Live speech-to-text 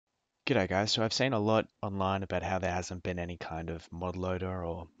G'day guys, so I've seen a lot online about how there hasn't been any kind of mod loader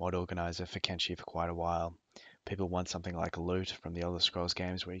or mod organizer for Kenshi for quite a while. People want something like Loot from the Elder Scrolls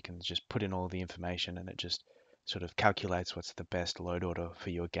games where you can just put in all the information and it just sort of calculates what's the best load order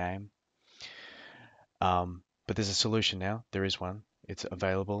for your game. But there's a solution now. There is one. It's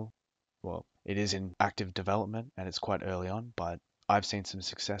available. Well, it is in active development and it's quite early on, but I've seen some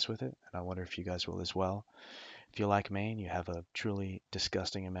success with it and I wonder if you guys will as well. If you're like me and you have a truly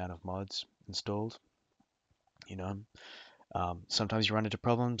disgusting amount of mods installed, you know, sometimes you run into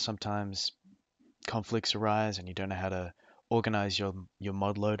problems, sometimes conflicts arise and you don't know how to organize your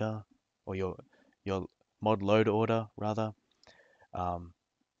mod loader or your mod load order rather. Um,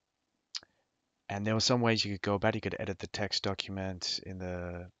 and there were some ways you could go about it. You could edit the text document in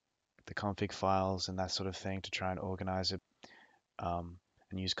the config files and that sort of thing to try and organize it and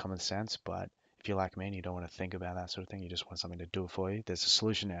use common sense. But if you're like me and you don't want to think about that sort of thing, you just want something to do it for you, there's a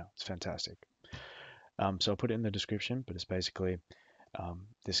solution now. It's fantastic. So I'll put it in the description, but it's basically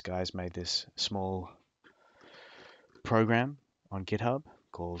this guy's made this small program on GitHub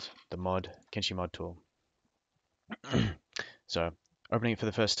called the Kenshi mod tool. So opening it for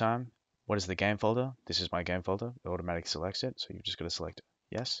the first time, what is the game folder? This is my game folder. It automatically selects it, so you've just got to select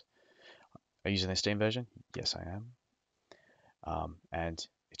yes. Are you using the Steam version? Yes, I am. And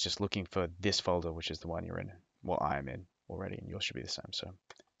it's just looking for this folder, which is the one you're in. Well, I am in already, and yours should be the same. So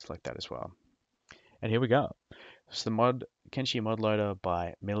select that as well. And here we go. It's the Kenshi mod loader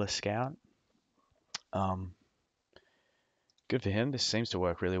by Miller Scout. Good for him. This seems to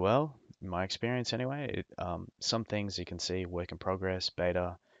work really well, in my experience anyway. Some things you can see work in progress,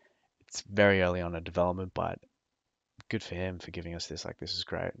 beta. It's very early on in development, but good for him for giving us this. Like, this is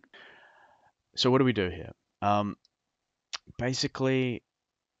great. So what do we do here? Basically,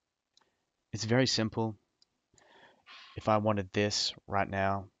 it's very simple. If I wanted this right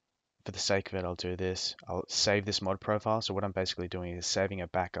now, for the sake of it, I'll do this. I'll save this mod profile. So what I'm basically doing is saving a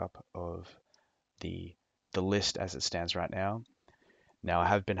backup of the list as it stands right now. Now, I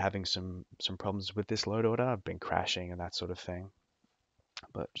have been having some problems with this load order. I've been crashing and that sort of thing.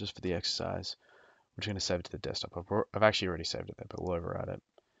 But just for the exercise, we're just going to save it to the desktop. I've actually already saved it there, but we'll override it.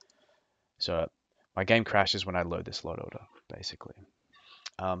 So my game crashes when I load this load order, basically.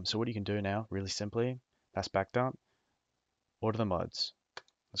 So what you can do now, really simply, that's backed up. Order the mods.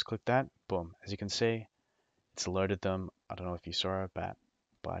 Let's click that. Boom. As you can see, it's loaded them. I don't know if you saw it, but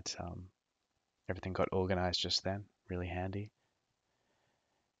everything got organized just then. Really handy.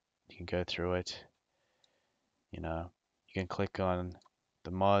 You can go through it. You can click on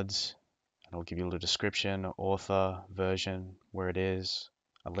the mods and it'll give you a little description, author, version, where it is,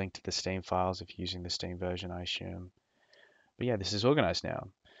 a link to the Steam files if you're using the Steam version, I assume. But yeah, this is organized now.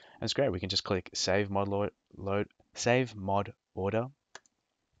 And it's great. We can just click save mod save mod order,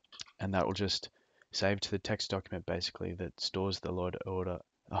 and that will just save to the text document basically that stores the load order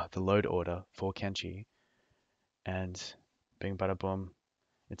for Kenshi. And bing bada boom,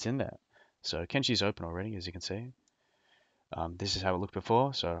 it's in there. So Kenshi's open already, as you can see. This is how it looked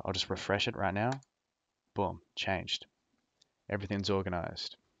before, so I'll just refresh it right now. Boom, changed. Everything's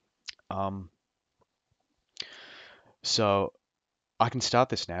organized. So I can start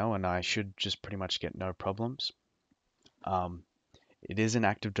this now and I should just pretty much get no problems. It is in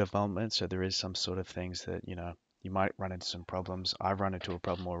active development, so there is some sort of things that, you might run into some problems. I've run into a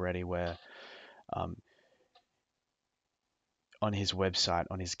problem already where on his website,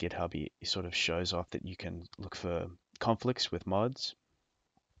 on his GitHub, he sort of shows off that you can look for conflicts with mods.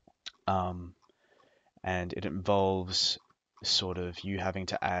 And it involves sort of you having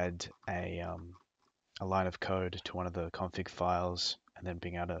to add a line of code to one of the config files and then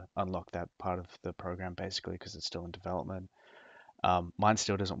being able to unlock that part of the program basically because it's still in development. Mine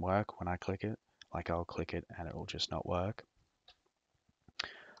still doesn't work when I click it. Like, I'll click it and it will just not work.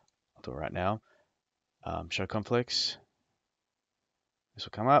 I'll do it right now. Show conflicts. This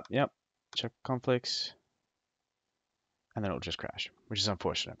will come up. Yep. Check conflicts. And then it'll just crash, which is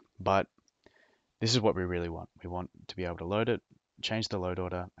unfortunate. But this is what we really want. We want to be able to load it, change the load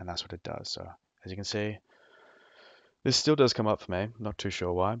order, and that's what it does. So as you can see, this still does come up for me. Not too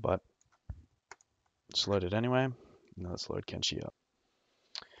sure why, but it's loaded anyway. Now let's load Kenshi up.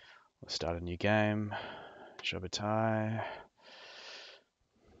 Let's start a new game. Shobatai.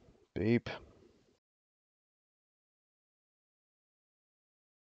 Beep.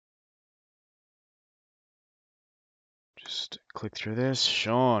 Just click through this.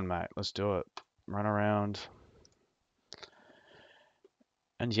 Sean, mate, let's do it. Run around.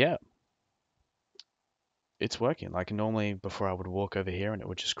 And yeah, it's working. Like, normally before I would walk over here and it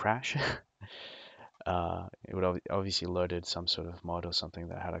would just crash. it would obviously loaded some sort of mod or something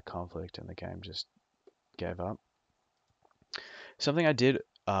that had a conflict, and the game just gave up. Something I did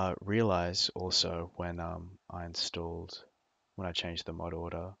realize also when when I changed the mod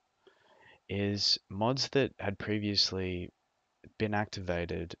order is mods that had previously been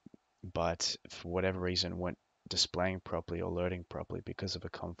activated, but for whatever reason weren't displaying properly or loading properly because of a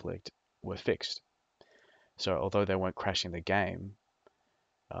conflict, were fixed. So although they weren't crashing the game,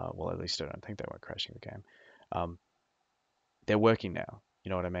 well, at least I don't think they weren't crashing the game, um, they're working now. You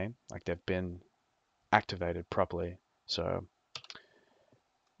know what I mean? Like they've been activated properly. So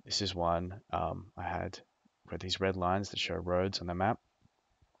this is one I had where these red lines that show roads on the map.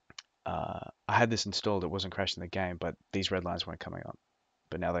 I had this installed, it wasn't crashing the game, but these red lines weren't coming up.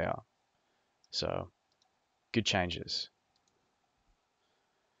 But now they are. So good changes.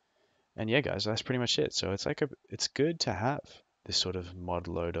 And yeah, guys, that's pretty much it. So it's good to have this sort of mod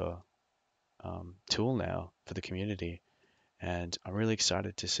loader tool now for the community, and I'm really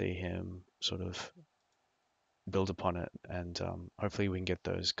excited to see him sort of build upon it, and hopefully we can get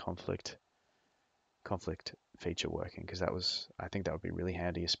those conflict feature working, because I think that would be really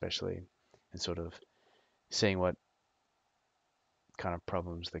handy, especially in sort of seeing what kind of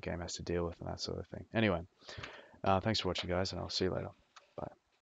problems the game has to deal with and that sort of thing. Anyway, thanks for watching, guys, and I'll see you later.